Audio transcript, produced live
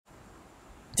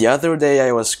The other day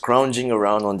I was scrounging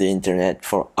around on the internet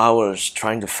for hours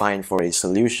trying to find for a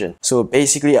solution. So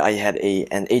basically I had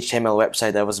an HTML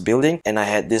website I was building, and I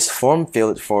had this form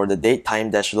filled for the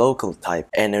datetime-local type.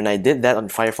 And when I did that on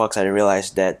Firefox, I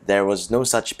realized that there was no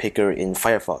such picker in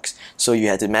Firefox. So you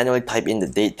had to manually type in the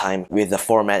date time with the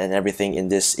format and everything in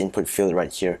this input field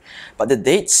right here. But the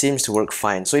date seems to work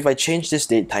fine. So if I change this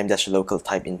datetime-local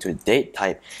type into date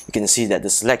type, you can see that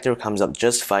the selector comes up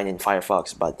just fine in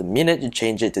Firefox. But the minute you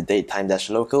change it to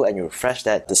datetime-local and you refresh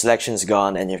that, the selection is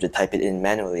gone and you have to type it in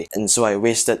manually. And so I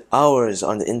wasted hours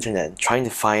on the internet trying to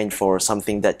find for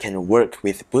something that can work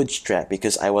with Bootstrap,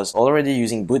 because I was already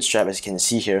using Bootstrap, as you can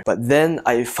see here. But then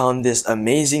I found this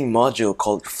amazing module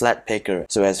called flatpickr.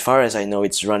 So as far as I know,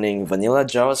 it's running vanilla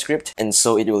JavaScript, and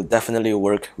so it will definitely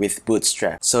work with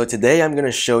Bootstrap. So today I'm going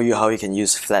to show you how you can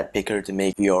use flatpickr to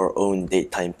make your own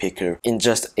datetime picker in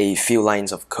just a few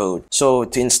lines of code. So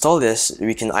to install this,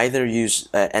 we can either use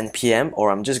npm, or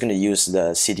I'm just going to use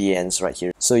the cdns right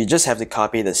here. So you just have to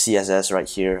copy the CSS right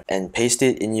here and paste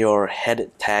it in your head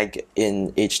tag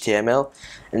in HTML,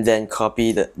 and then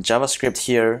copy the JavaScript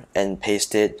here and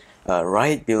paste it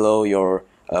right below your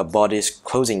body's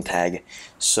closing tag.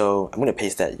 So I'm going to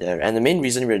paste that there. And the main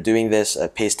reason we're doing this,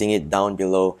 pasting it down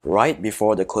below right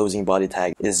before the closing body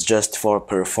tag, is just for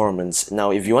performance.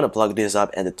 Now if you want to plug this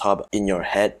up at the top in your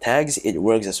head tags, it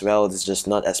works as well. It's just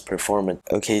not as performant.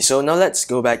 Okay, so now let's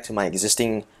go back to my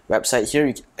existing website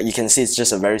here. You can see it's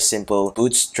just a very simple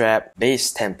Bootstrap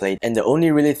based template, and the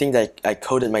only really thing that I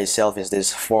coded myself is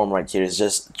this form right here. It's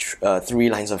just 3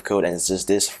 lines of code, and it's just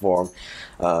this form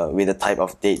with a type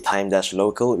of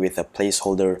datetime-local with a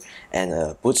placeholder and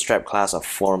a Bootstrap class of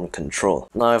form control.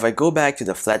 Now if I go back to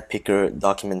the flatpickr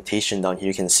documentation down here,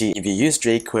 you can see if you use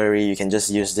jQuery, you can just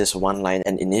use this one line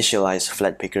and initialize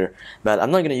flatpickr. But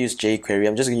I'm not going to use jQuery,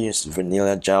 I'm just going to use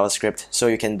vanilla JavaScript. So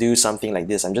you can do something like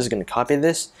this. I'm just going to copy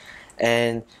this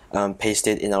and paste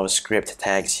it in our script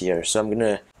tags here. So I'm going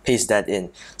to paste that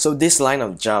in. So this line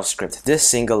of JavaScript, this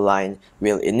single line,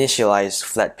 will initialize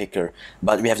flatpickr,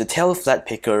 but we have to tell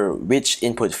flatpickr which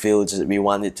input fields we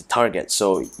want it to target.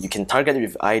 So you can target it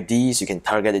with IDs, you can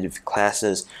target it with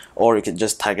classes, or you can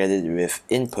just target it with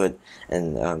input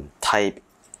and type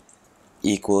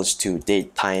equals to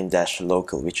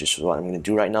datetime-local, which is what I'm going to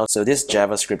do right now. So this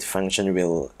JavaScript function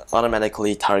will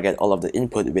automatically target all of the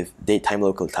input with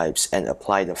datetime-local types and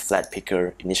apply the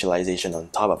flatpickr initialization on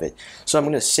top of it. So I'm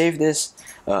going to save this.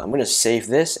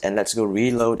 And let's go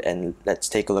reload and let's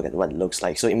take a look at what it looks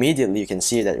like. So immediately you can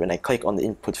see that when I click on the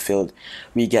input field,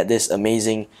 we get this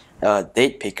amazing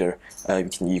date picker.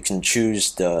 You can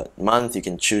choose the month, you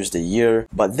can choose the year,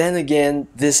 but then again,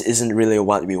 this isn't really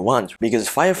what we want, because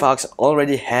Firefox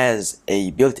already has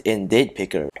a built-in date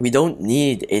picker. We don't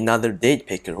need another date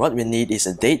picker. What we need is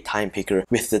a datetime picker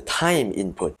with the time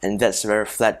input, and that's where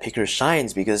flatpickr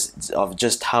shines because of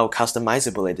just how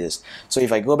customizable it is. So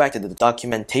if I go back to the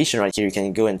documentation right here, you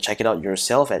can go and check it out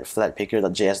yourself at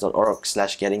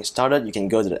flatpickr.js.org/getting-started. You can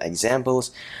go to the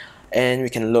examples, and we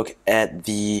can look at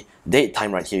the date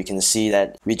time right here. You can see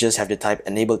that we just have to type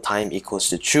enable time equals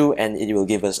to true, and it will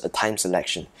give us a time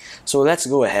selection. So let's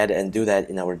go ahead and do that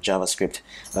in our JavaScript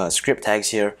script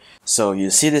tags here. So you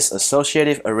see this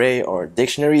associative array or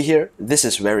dictionary here. This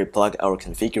is where we plug our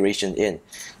configuration in.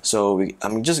 So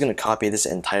I'm just going to copy this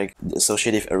entire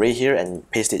associative array here and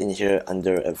paste it in here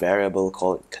under a variable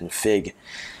called config.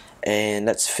 And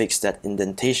let's fix that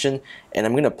indentation, and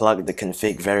I'm going to plug the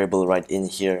config variable right in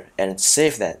here and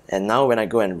save that. And now when I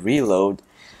go and reload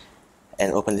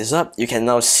and open this up, you can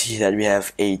now see that we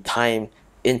have a time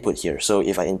input here. So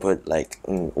if I input like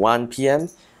 1 p.m.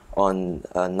 on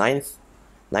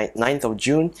 9th of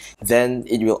June, then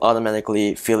it will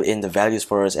automatically fill in the values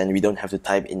for us and we don't have to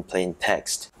type in plain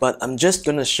text. But I'm just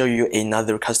gonna show you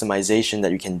another customization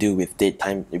that you can do with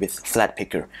datetime with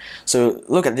flatpickr. So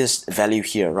look at this value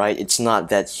here, right? It's not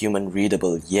that human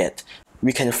readable yet.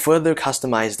 We can further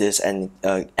customize this and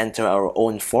enter our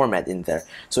own format in there.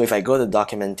 So if I go to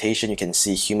documentation, you can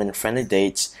see human-friendly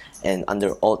dates, and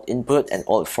under alt input and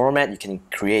alt format, you can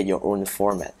create your own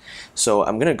format. So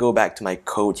I'm gonna go back to my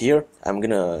code here. I'm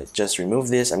gonna just remove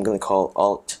this. I'm gonna call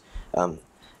alt, I'm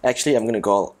gonna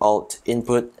call alt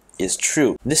input is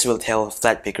true. This will tell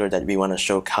flatpickr that we want to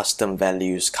show custom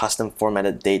values, custom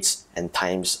formatted dates and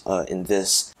times in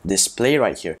this display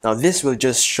right here. Now this will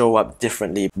just show up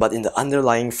differently, but in the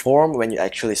underlying form, when you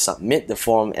actually submit the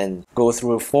form and go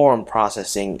through form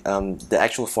processing, the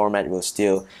actual format will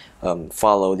still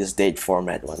follow this date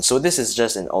format one. So this is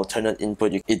just an alternate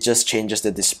input. It just changes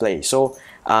the display. So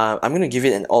I'm going to give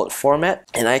it an alt format,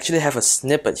 and I actually have a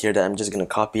snippet here that I'm just going to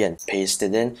copy and paste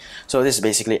it in. So this is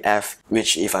basically F,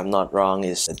 which if I'm not wrong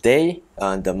is the day,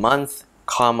 the month,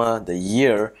 comma, the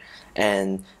year,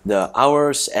 and the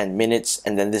hours and minutes,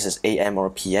 and then this is AM or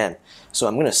PM. So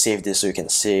I'm going to save this so you can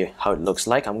see how it looks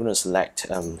like. I'm going to select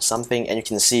something, and you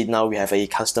can see now we have a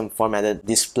custom formatted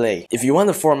display. If you want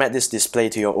to format this display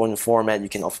to your own format, you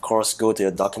can of course go to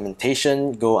your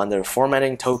documentation, go under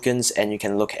formatting tokens, and you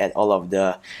can look at all of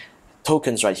the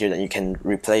tokens right here that you can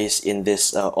replace in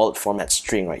this alt format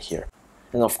string right here.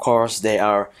 And of course, there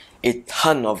are a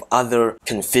ton of other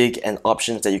config and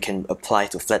options that you can apply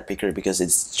to Flatpickr because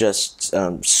it's just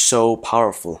so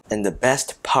powerful. And the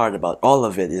best part about all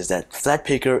of it is that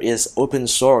Flatpickr is open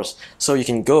source, so you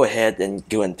can go ahead and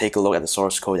go and take a look at the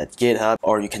source code at GitHub,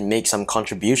 or you can make some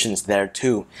contributions there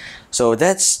too. So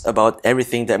that's about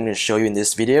everything that I'm going to show you in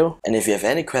this video. And if you have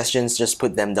any questions, just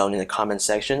put them down in the comment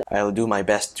section. I'll do my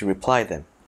best to reply them.